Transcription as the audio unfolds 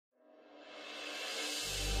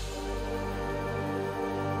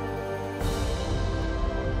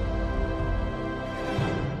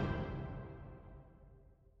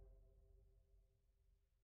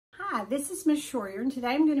this is Miss Shroyer, and today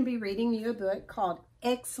I'm going to be reading you a book called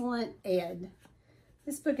Excellent Ed.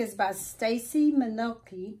 This book is by Stacy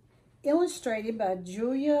McAnulty, illustrated by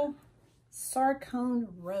Julia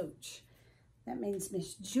Sarcone-Roach. That means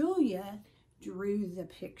Miss Julia drew the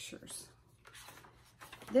pictures.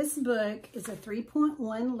 This book is a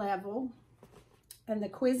 3.1 level, and the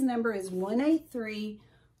quiz number is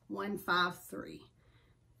 183153.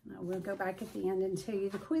 Now we'll go back at the end and tell you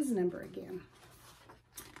the quiz number again.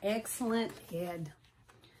 Excellent Ed.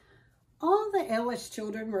 All the Ellis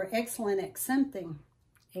children were excellent at something,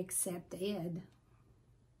 except Ed.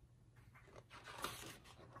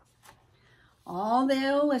 All the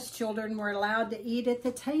Ellis children were allowed to eat at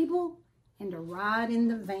the table and to ride in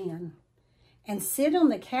the van and sit on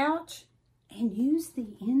the couch and use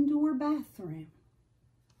the indoor bathroom.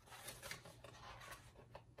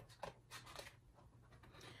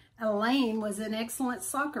 Elaine was an excellent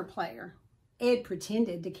soccer player. Ed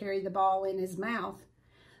pretended to carry the ball in his mouth.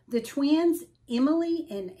 The twins, Emily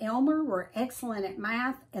and Elmer, were excellent at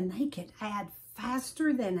math, and they could add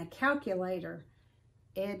faster than a calculator.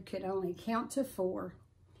 Ed could only count to 4.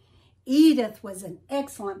 Edith was an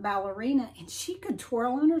excellent ballerina, and she could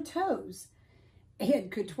twirl on her toes.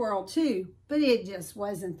 Ed could twirl too, but it just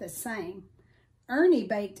wasn't the same. Ernie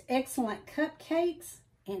baked excellent cupcakes,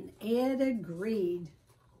 and Ed agreed.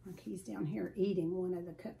 Look, he's down here eating one of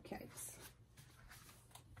the cupcakes.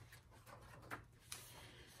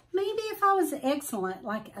 Maybe if I was excellent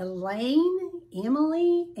like Elaine,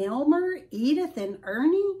 Emily, Elmer, Edith, and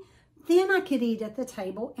Ernie, then I could eat at the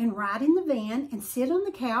table and ride in the van and sit on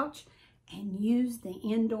the couch and use the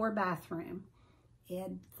indoor bathroom,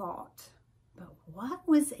 Ed thought. But what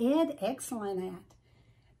was Ed excellent at?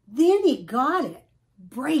 Then he got it,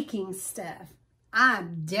 breaking stuff.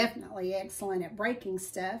 I'm definitely excellent at breaking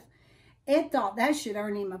stuff. Ed thought that should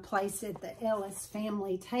earn him a place at the Ellis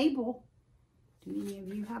family table. Do any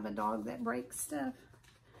of you have a dog that breaks stuff?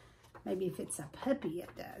 Maybe if it's a puppy, it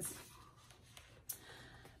does.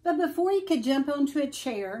 But before he could jump onto a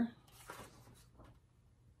chair,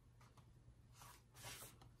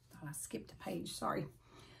 oh, I skipped a page, sorry.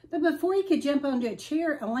 But before he could jump onto a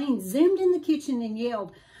chair, Elaine zoomed in the kitchen and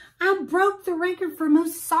yelled, "I broke the record for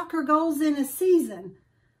most soccer goals in a season."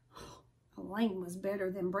 Elaine was better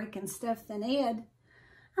than breaking stuff than Ed.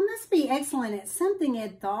 I must be excellent at something,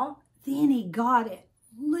 Ed thought. Then he got it,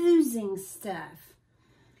 losing stuff.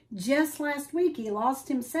 Just last week, he lost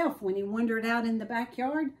himself when he wandered out in the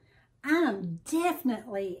backyard. I'm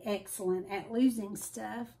definitely excellent at losing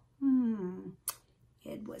stuff.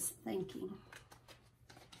 Ed was thinking.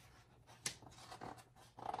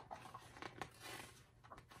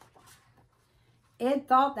 Ed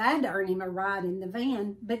thought that'd earn him a ride in the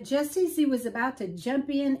van, but just as he was about to jump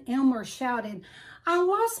in, Elmer shouted, "I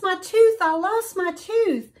lost my tooth! I lost my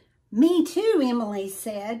tooth!" "Me too," Emily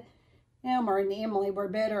said. Elmer and Emily were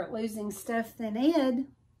better at losing stuff than Ed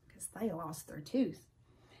because they lost their tooth.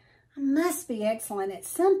 I must be excellent at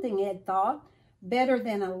something, Ed thought. Better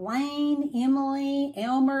than Elaine, Emily,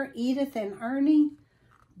 Elmer, Edith, and Ernie.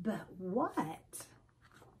 But what?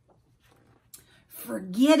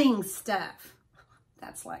 Forgetting stuff.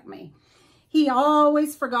 That's like me. He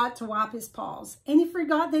always forgot to wipe his paws, and he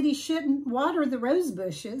forgot that he shouldn't water the rose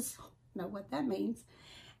bushes. Know what that means.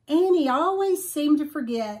 And he always seemed to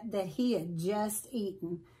forget that he had just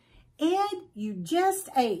eaten. "Ed, you just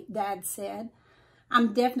ate," Dad said.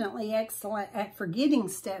 I'm definitely excellent at forgetting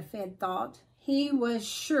stuff, Ed thought. He was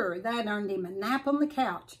sure that earned him a nap on the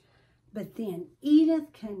couch. But then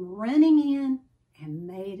Edith came running in and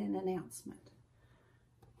made an announcement.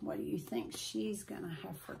 What do you think she's going to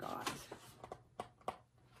have forgot?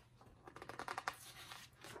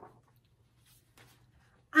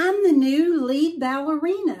 "I'm the new lead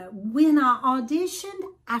ballerina. When I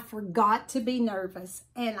auditioned, I forgot to be nervous,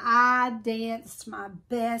 and I danced my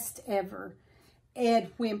best ever."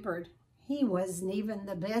 Ed whimpered. He wasn't even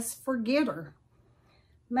the best forgetter.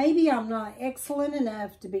 Maybe I'm not excellent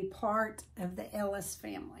enough to be part of the Ellis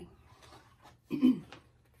family.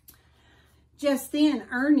 Just then,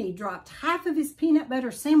 Ernie dropped half of his peanut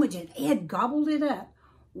butter sandwich, and Ed gobbled it up.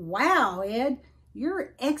 "Wow, Ed,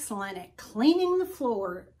 you're excellent at cleaning the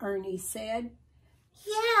floor," Ernie said.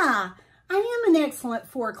 "Yeah, I am an excellent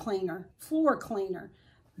floor cleaner.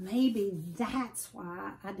 Maybe that's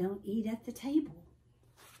why I don't eat at the table."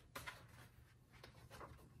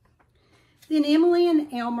 Then Emily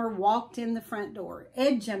and Elmer walked in the front door.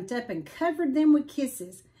 Ed jumped up and covered them with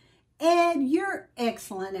kisses. "Ed, you're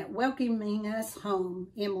excellent at welcoming us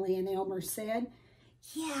home," Emily and Elmer said.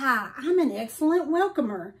 "Yeah, I'm an excellent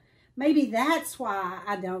welcomer. Maybe that's why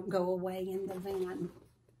I don't go away in the van."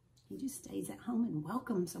 He just stays at home and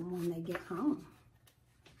welcomes them when they get home.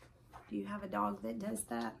 Do you have a dog that does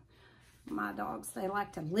that? My dogs, they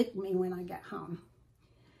like to lick me when I get home.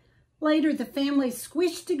 Later, the family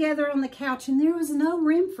squished together on the couch, and there was no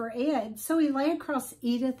room for Ed, so he lay across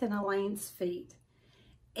Edith and Elaine's feet.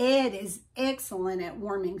 Ed is excellent at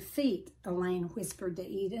warming feet, Elaine whispered to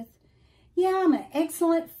Edith. Yeah, I'm an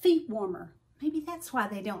excellent feet warmer. Maybe that's why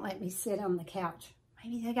they don't let me sit on the couch.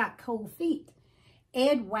 Maybe they got cold feet.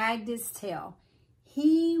 Ed wagged his tail.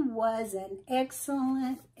 He was an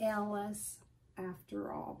excellent Ellis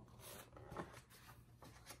after all.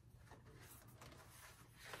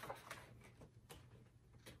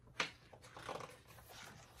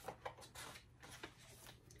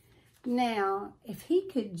 Now, if he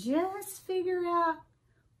could just figure out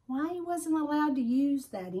why he wasn't allowed to use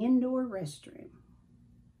that indoor restroom.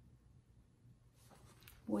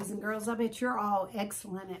 Boys and girls, I bet you're all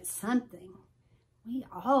excellent at something. We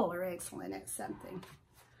all are excellent at something.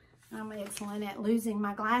 I'm excellent at losing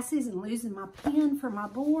my glasses and losing my pen for my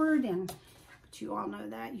board, but you all know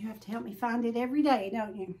that. You have to help me find it every day,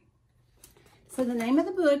 don't you? So the name of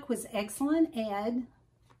the book was Excellent Ed.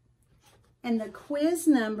 And the quiz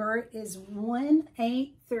number is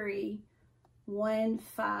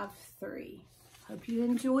 183153. Hope you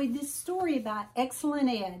enjoyed this story about Excellent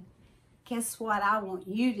Ed. Guess what I want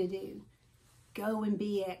you to do? Go and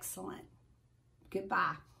be excellent.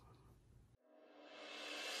 Goodbye.